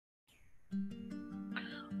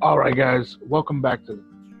All right, guys, welcome back to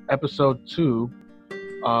episode 2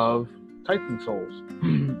 of Titan Souls.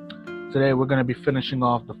 Today, we're going to be finishing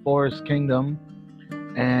off the Forest Kingdom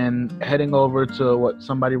and heading over to what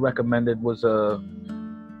somebody recommended was a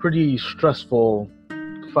pretty stressful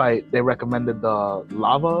fight. They recommended the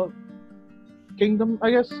Lava Kingdom, I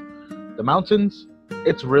guess, the mountains.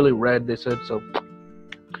 It's really red, they said, so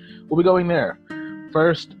we'll be going there.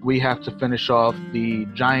 First, we have to finish off the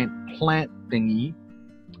giant plant thingy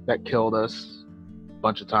that killed us a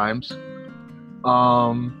bunch of times.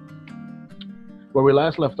 Where we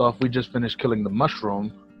last left off, we just finished killing the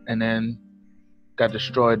mushroom and then got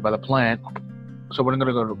destroyed by the plant. So we're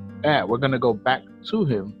gonna go back to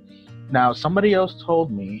him. Now, somebody else told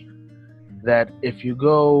me that if you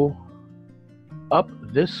go up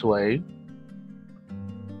this way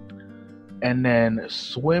and then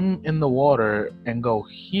swim in the water and go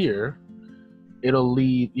here, it'll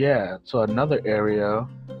lead, to another area.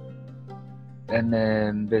 And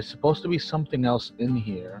then there's supposed to be something else in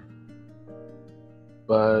here,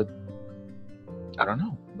 but I don't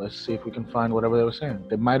know. Let's see if we can find whatever they were saying.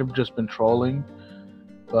 They might have just been trolling,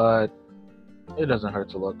 but it doesn't hurt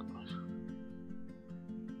to look.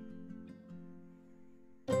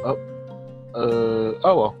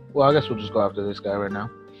 Well, I guess we'll just go after this guy right now.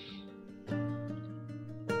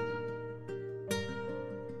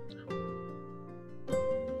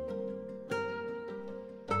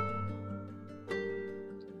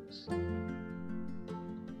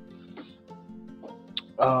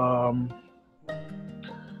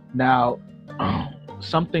 Now,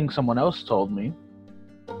 something someone else told me,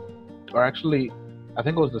 or actually, I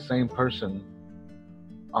think it was the same person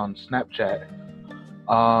on Snapchat,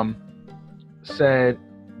 said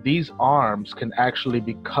these arms can actually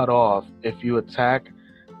be cut off if you attack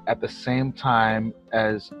at the same time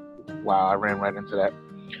as, wow, I ran right into that.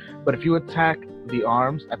 But if you attack the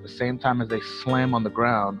arms at the same time as they slam on the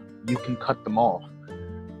ground, you can cut them off.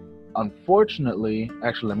 Unfortunately,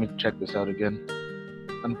 actually, let me check this out again.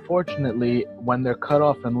 Unfortunately, when they're cut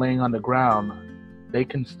off and laying on the ground, they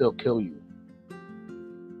can still kill you.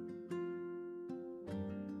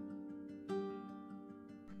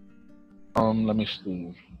 Let me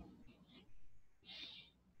see.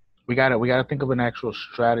 We gotta think of an actual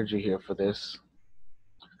strategy here for this.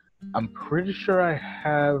 I'm pretty sure I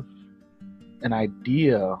have an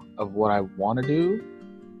idea of what I want to do.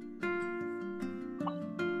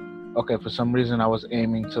 Okay, for some reason I was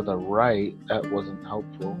aiming to the right. That wasn't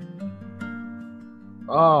helpful.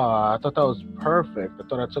 Oh, I thought that was perfect. I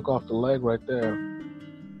thought I took off the leg right there.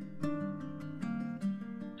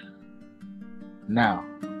 Now,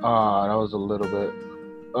 that was a little bit.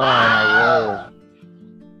 Oh, and I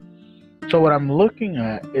rolled. So what I'm looking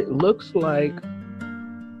at, it looks like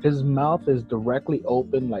his mouth is directly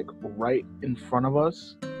open, like right in front of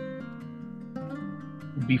us,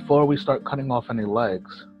 before we start cutting off any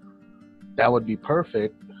legs. That would be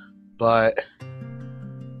perfect, but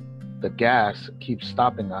the gas keeps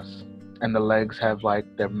stopping us, and the legs have like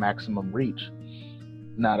their maximum reach.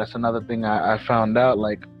 Now, that's another thing I found out,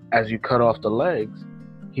 like as you cut off the legs,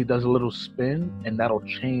 he does a little spin, and that'll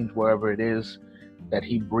change wherever it is that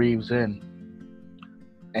he breathes in.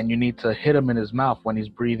 And you need to hit him in his mouth when he's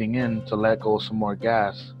breathing in to let go some more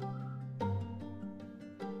gas.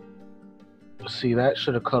 See, that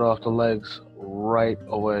should have cut off the legs right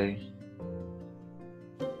away.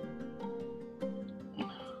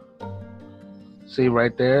 See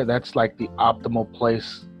right there, that's like the optimal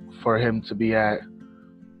place for him to be at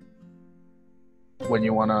when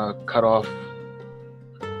you want to cut off,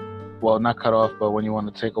 well, not cut off, but when you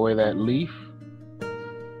want to take away that leaf.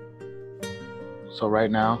 So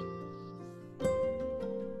right now,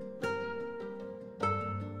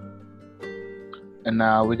 and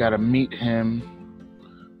now we got to meet him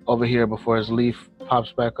over here before his leaf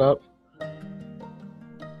pops back up.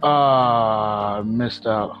 I missed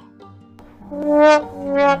out.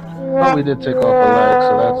 But we did take off a leg,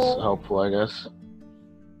 so that's helpful, I guess.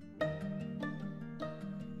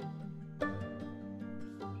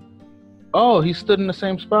 Oh, he stood in the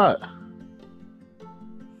same spot.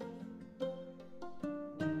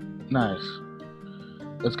 Nice.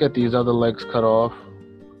 Let's get these other legs cut off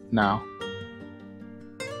now.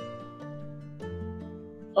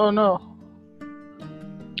 Oh no.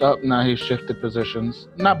 Oh, now he's shifted positions.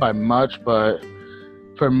 Not by much, but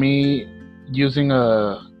for me, using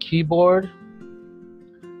a keyboard,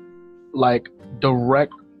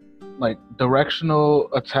 directional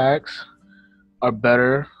attacks are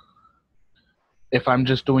better if I'm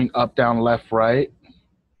just doing up, down, left, right.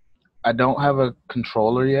 I don't have a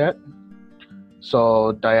controller yet,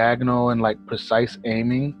 so diagonal and like precise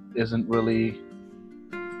aiming isn't really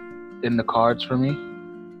in the cards for me.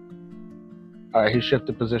 All right, he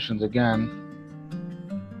shifted positions again.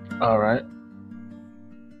 All right.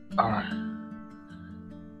 All right.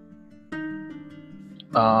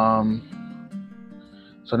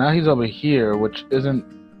 So now he's over here, which isn't.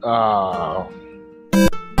 I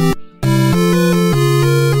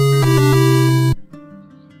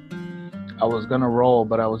was gonna roll,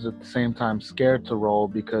 but I was at the same time scared to roll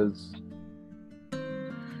because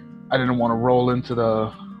I didn't want to roll into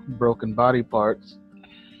the broken body parts.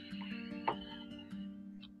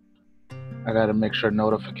 I gotta make sure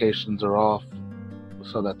notifications are off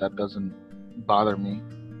so that doesn't bother me.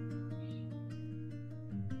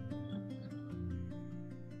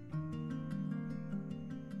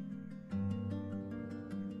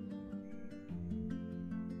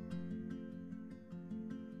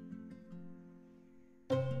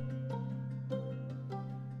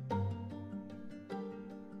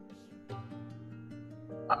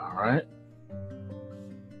 All right.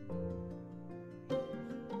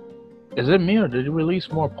 Is it me or did you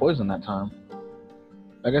release more poison that time?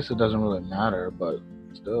 I guess it doesn't really matter, but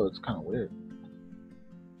still, it's kind of weird.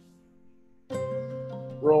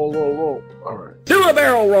 Roll, roll, roll. All right. Do a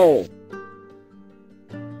barrel roll.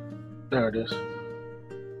 There it is.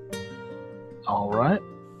 All right.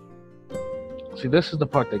 See, this is the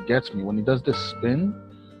part that gets me. When he does this spin,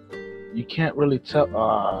 you can't really tell.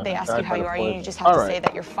 They ask you how you are, you just have to say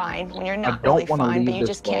that you're fine when you're not really fine, but you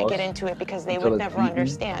just can't get into it because they would never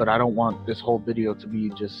understand. But I don't want this whole video to be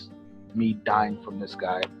just me dying from this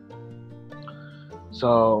guy.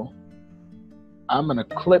 So I'm gonna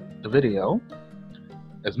clip the video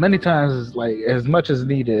as many times as much as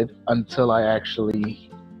needed until I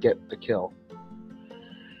actually get the kill.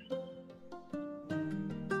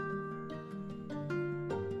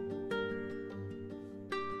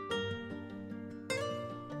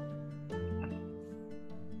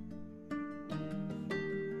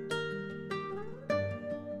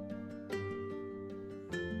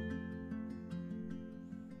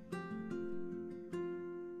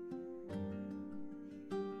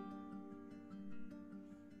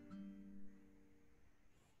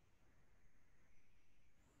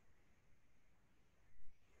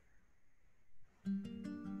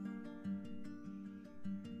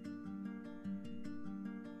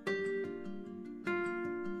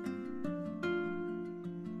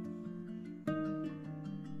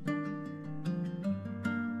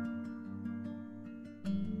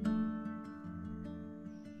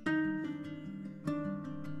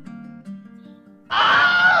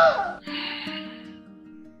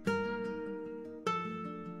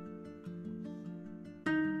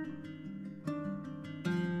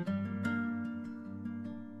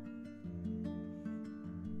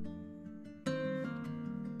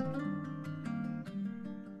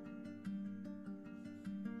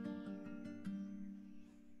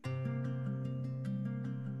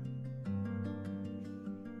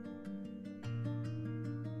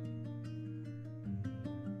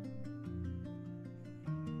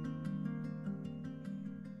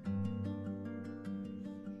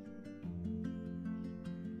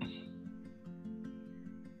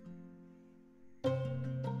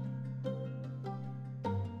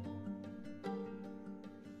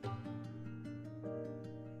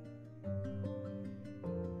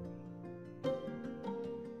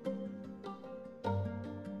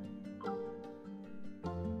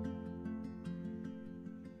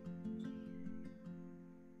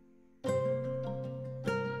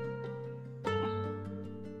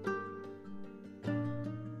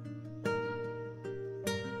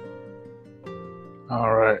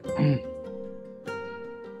 All right.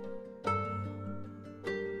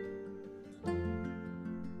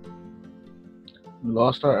 We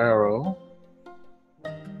lost our arrow.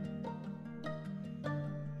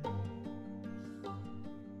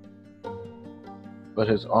 But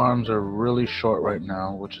his arms are really short right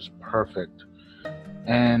now, which is perfect.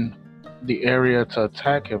 And the area to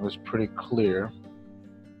attack him is pretty clear.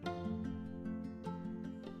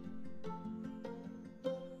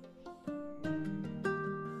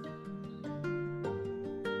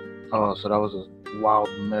 Oh, so that was a wild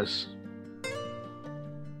miss.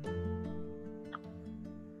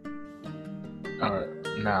 Alright,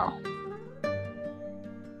 now.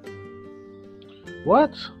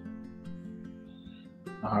 What?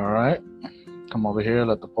 Alright. Come over here,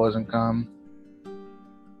 let the poison come.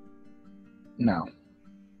 Now.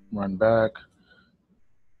 Run back.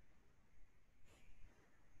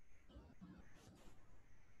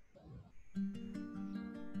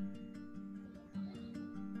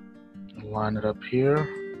 Line it up here.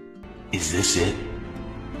 Is this it?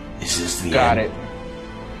 Is this the Got end? it.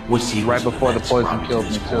 What's the Right before the poison killed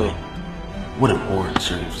me too. What abhorrent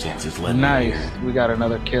circumstances led me Nice. here? We got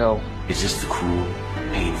another kill. Is this the cruel,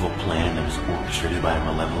 painful plan that was orchestrated by a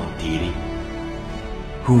malevolent deity?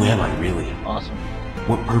 Who am I really? Awesome.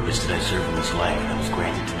 What purpose did I serve in this life that was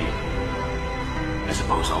granted to me? I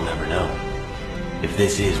suppose I'll never know. If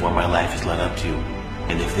this is what my life has led up to,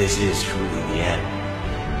 and if this is truly the end,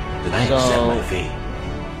 then I accept my fate.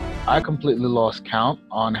 I completely lost count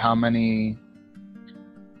on how many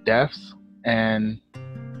deaths, and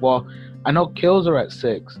well, I know kills are at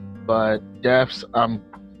 6, but deaths, I'm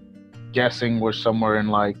guessing we're somewhere in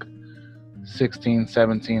like 16,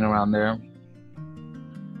 17, around there.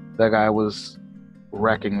 That guy was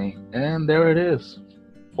wrecking me, and there it is.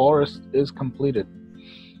 Forest is completed.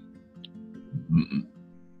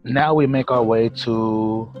 Now we make our way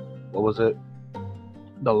to, what was it?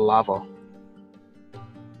 The lava.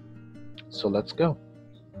 So let's go.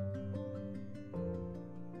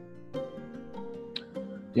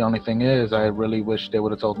 The only thing is, I really wish they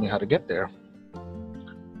would have told me how to get there.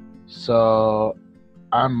 So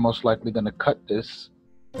I'm most likely going to cut this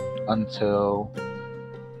until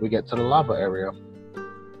we get to the lava area.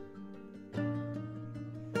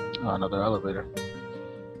 Oh, another elevator.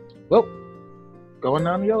 Well, going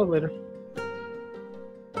down the elevator.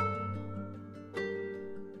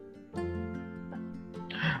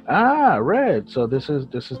 Ah, red. So this is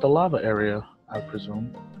the lava area, I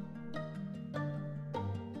presume.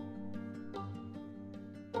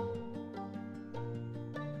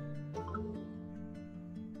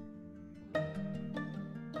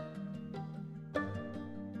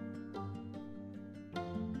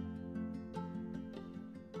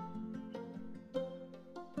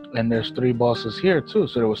 And there's 3 bosses here too.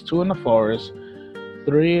 So there was 2 in the forest,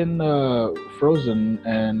 3 in the frozen,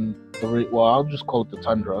 and 3, well, I'll just call it the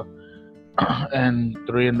tundra, and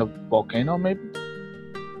 3 in the volcano maybe.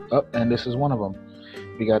 Oh, and this is one of them.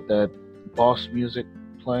 We got that boss music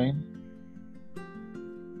playing.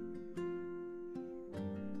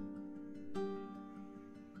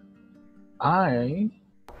 I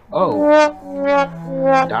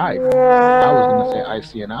died. I was gonna say I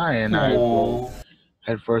see an eye, and I rolled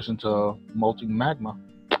head first into molten magma.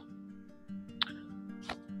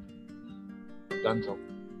 Dunzo.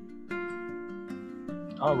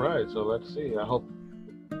 Alright, so let's see. I hope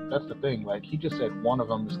that's the thing. Like, he just said one of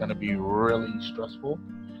them is gonna be really stressful.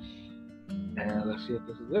 And let's see if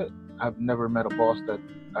this is it. I've never met a boss that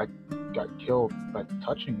I got killed by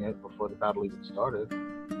touching it before the battle even started.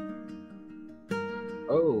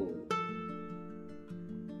 Oh.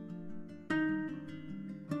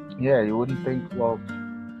 Yeah, you wouldn't think, well,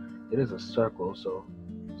 it is a circle, so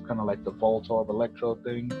it's kind of like the Voltorb Electro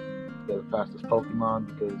thing. They're the fastest Pokemon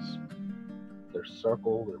because they're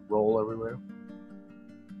circle, they roll everywhere.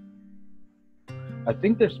 I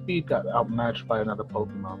think their speed got outmatched by another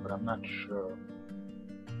Pokemon, but I'm not sure.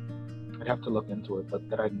 I'd have to look into it, but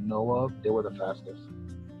that I know of, they were the fastest.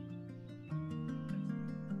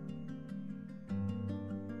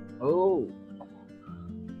 Oh,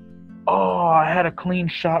 I had a clean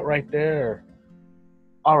shot right there.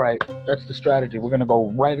 All right, that's the strategy. We're gonna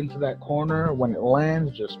go right into that corner. When it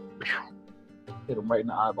lands, just hit him right in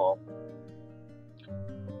the eyeball.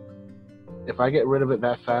 If I get rid of it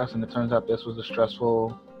that fast and it turns out this was a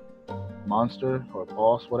stressful monster or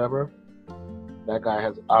boss, whatever, that guy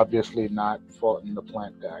has obviously not fought in the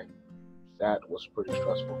plant guy. That was pretty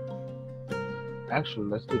stressful. Actually,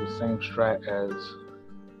 let's do the same strat as...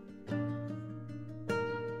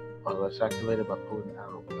 Oh, let's activate it by pulling the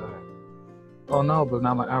arrow back. Oh no, but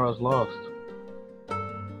now my arrow's lost.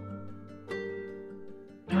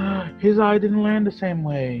 His eye didn't land the same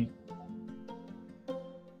way.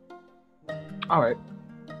 Alright.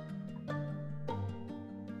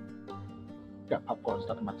 Got popcorn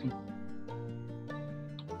stuck in my teeth.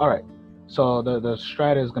 Alright. So the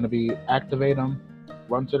strat is going to be activate him,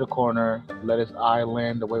 run to the corner, let his eye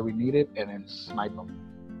land the way we need it, and then snipe him.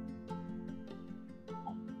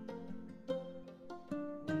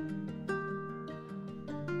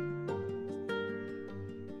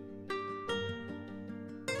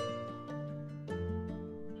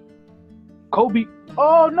 Kobe.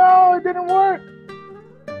 Oh no, it didn't work.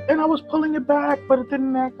 And I was pulling it back, but it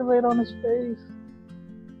didn't activate on his face.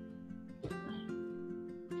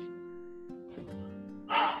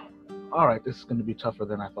 Alright, this is going to be tougher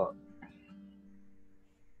than I thought.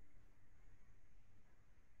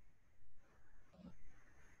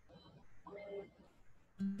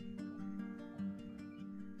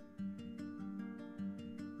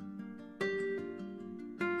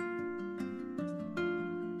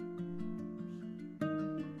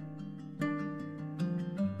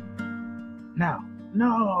 Now,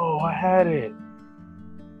 no, I had it.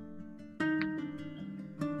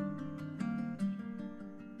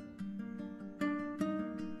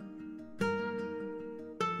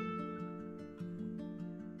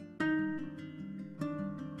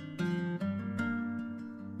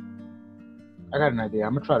 I got an idea.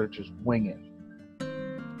 I'm gonna try to just wing it.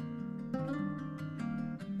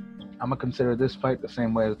 I'm gonna consider this fight the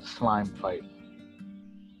same way as the slime fight.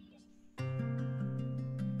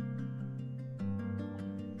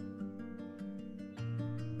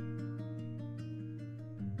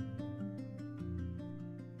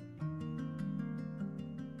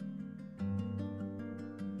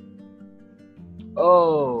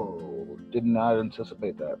 Oh, did not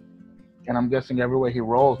anticipate that. And I'm guessing everywhere he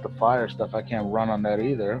rolls the fire stuff, I can't run on that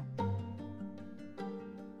either.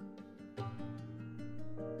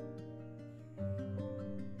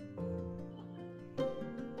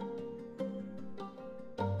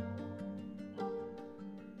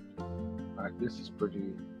 Alright, this is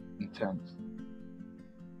pretty intense.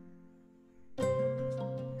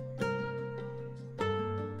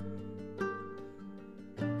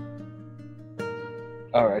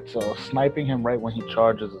 Alright, so sniping him right when he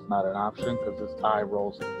charges is not an option because his eye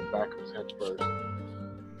rolls to the back of his head first.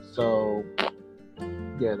 So,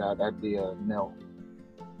 yeah, that'd be a nil.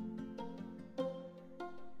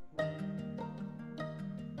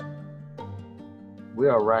 We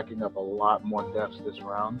are racking up a lot more deaths this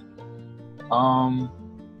round.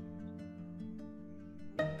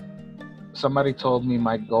 Somebody told me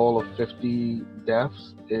my goal of 50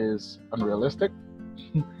 deaths is unrealistic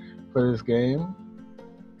for this game.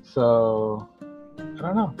 So, I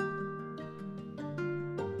don't know.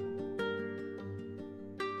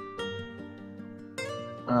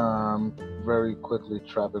 Very quickly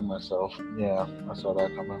trapping myself. Yeah, I saw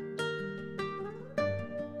that coming.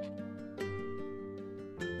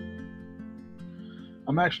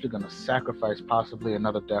 I'm actually going to sacrifice possibly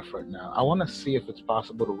another death right now. I want to see if it's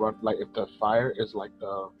possible to run, like if the fire is like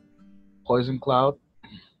the poison cloud,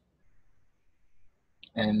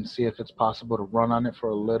 and see if it's possible to run on it for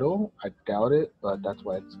a little. I doubt it, but that's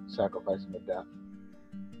why it's sacrificing the death.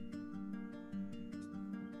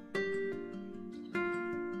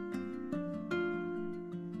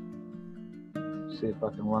 See if I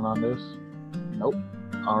can run on this. Nope.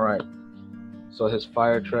 All right. So his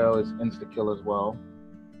fire trail is insta-kill as well.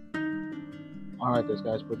 All right, this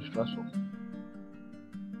guy's pretty stressful.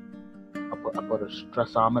 I'll put a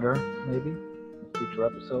stressometer maybe in future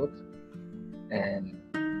episodes, and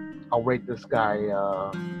I'll rate this guy.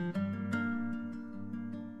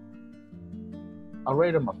 I'll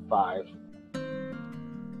rate him a 5,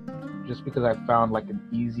 just because I found like an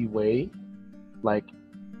easy way. Like,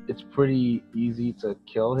 it's pretty easy to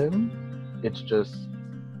kill him. It's just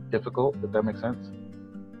difficult, if that makes sense.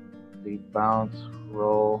 The bounce,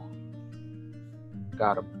 roll,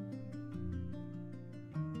 got him.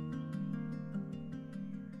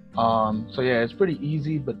 So yeah, it's pretty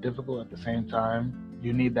easy but difficult at the same time.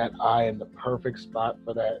 You need that eye in the perfect spot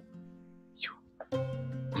for that.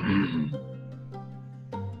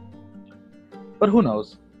 But who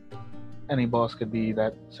knows? Any boss could be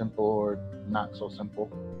that simple or not so simple.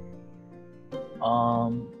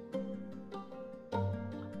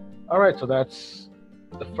 Alright, so that's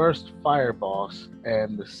the first fire boss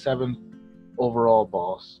and the 7th overall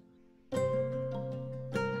boss.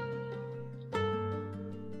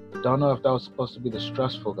 Don't know if that was supposed to be the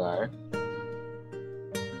stressful guy.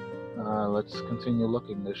 Let's continue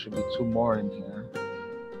looking. There should be 2 more in here.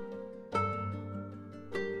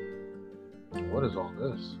 What is all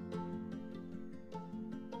this?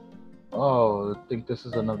 Oh, I think this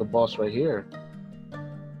is another boss right here.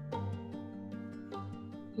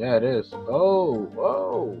 Yeah, it is. Oh,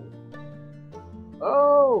 whoa.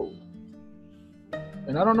 Oh.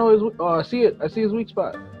 And I don't know his... Oh, I see it. I see his weak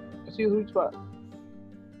spot. I see his weak spot.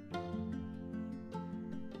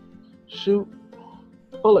 Shoot.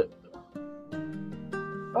 Pull it.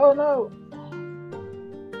 Oh, no.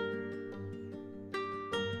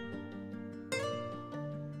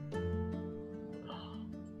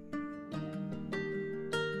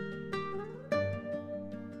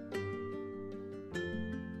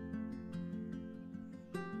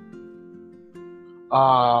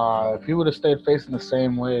 If he would have stayed facing the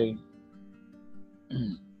same way,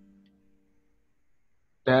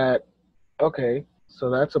 okay, so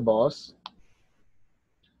that's a boss.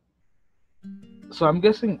 So I'm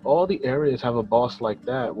guessing all the areas have a boss like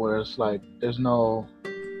that, where it's like, there's no,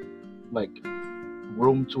 like,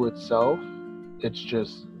 room to itself. It's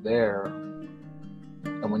just there.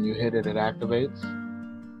 And when you hit it, it activates.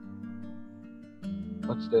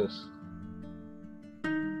 What's this?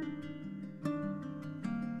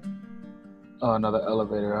 Oh, another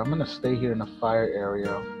elevator. I'm gonna stay here in the fire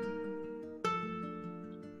area.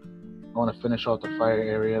 I want to finish off the fire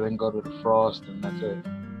area, then go to the frost, and that's it.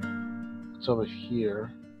 It's over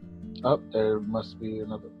here. Oh, there must be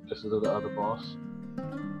another. This is the other boss.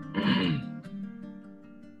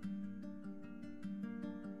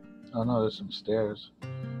 Oh no, there's some stairs.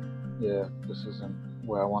 Yeah, this isn't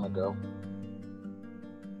where I want to go.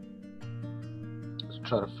 Let's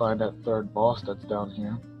try to find that third boss that's down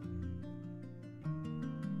here.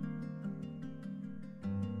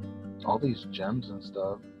 All these gems and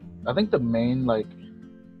stuff. I think the main like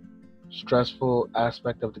stressful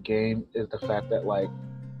aspect of the game is the fact that like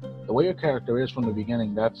the way your character is from the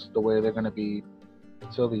beginning, that's the way they're gonna be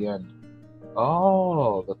till the end.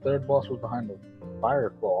 Oh, the third boss was behind the fire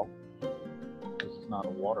claw. Because it's not a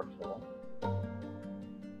waterfall.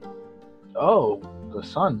 Oh, the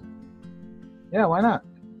sun. Yeah, why not?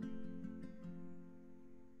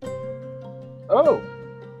 Oh.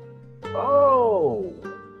 Oh.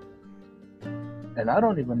 And I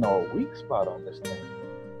don't even know a weak spot on this thing.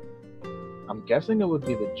 I'm guessing it would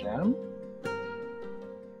be the gem.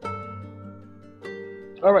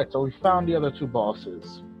 Alright, so we found the other two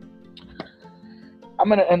bosses. I'm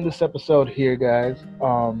going to end this episode here, guys.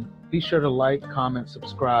 Be sure to like, comment,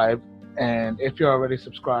 subscribe. And if you're already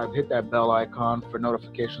subscribed, hit that bell icon for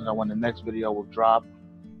notifications on when the next video will drop.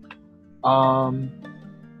 I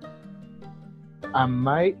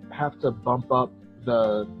might have to bump up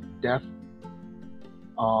the death,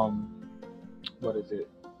 what is it?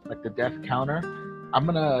 Like the death counter. I'm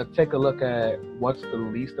gonna take a look at what's the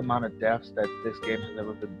least amount of deaths that this game has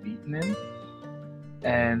ever been beaten in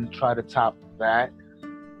and try to top that.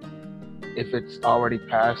 If it's already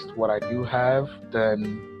past what I do have,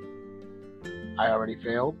 then I already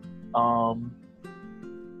failed.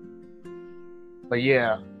 But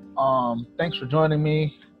yeah, thanks for joining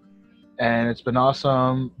me, and it's been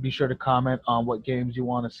awesome. Be sure to comment on what games you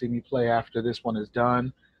want to see me play after this one is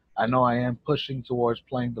done. I know I am pushing towards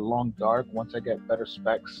playing The Long Dark once I get better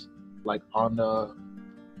specs, like on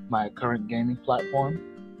my current gaming platform.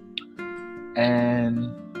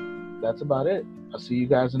 And that's about it. I'll see you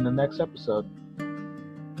guys in the next episode.